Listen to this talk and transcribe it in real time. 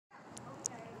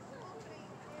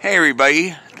Hey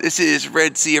everybody, this is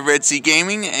Red Sea of Red Sea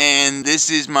Gaming, and this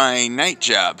is my night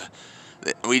job.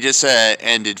 We just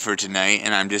ended for tonight,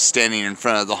 and I'm just standing in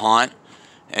front of the haunt.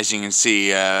 As you can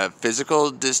see, physical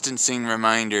distancing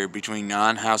reminder between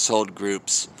non-household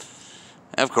groups.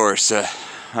 Of course,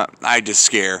 I just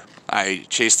scare. I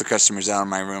chase the customers out of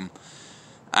my room.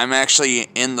 I'm actually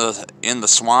in the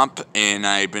swamp, and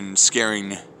I've been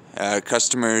scaring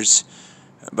customers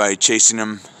by chasing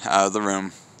them out of the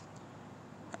room.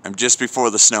 I'm just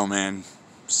before the snowman,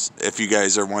 if you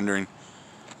guys are wondering.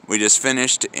 We just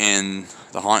finished and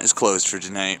the haunt is closed for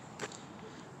tonight.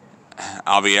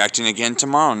 I'll be acting again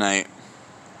tomorrow night.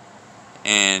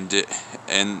 And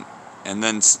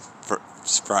then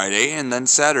Friday and then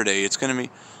Saturday. It's going to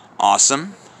be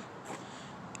awesome.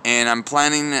 And I'm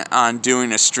planning on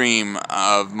doing a stream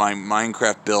of my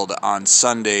Minecraft build on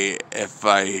Sunday if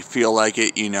I feel like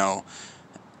it, you know.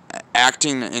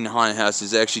 Acting in haunted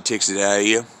houses actually takes it out of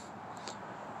you.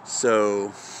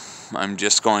 So I'm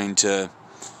just going to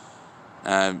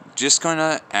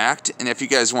act, and if you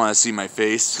guys want to see my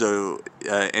face, so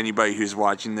anybody who's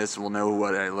watching this will know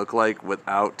what I look like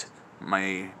without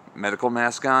my medical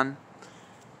mask on.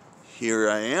 Here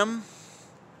I am.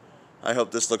 I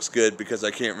hope this looks good because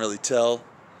I can't really tell.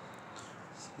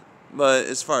 But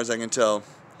as far as I can tell,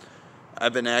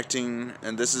 I've been acting,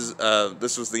 and this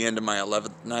was the end of my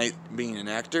 11th night being an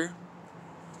actor.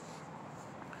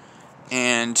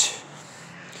 And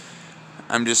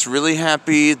I'm just really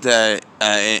happy that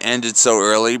it ended so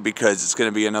early because it's going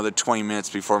to be another 20 minutes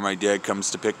before my dad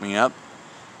comes to pick me up.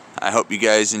 I hope you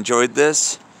guys enjoyed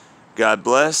this. God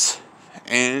bless,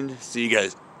 and see you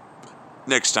guys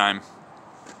next time.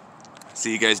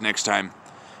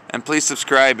 And please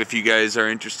subscribe if you guys are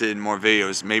interested in more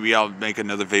videos. Maybe I'll make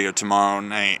another video tomorrow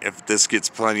night if this gets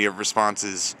plenty of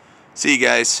responses. See you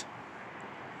guys.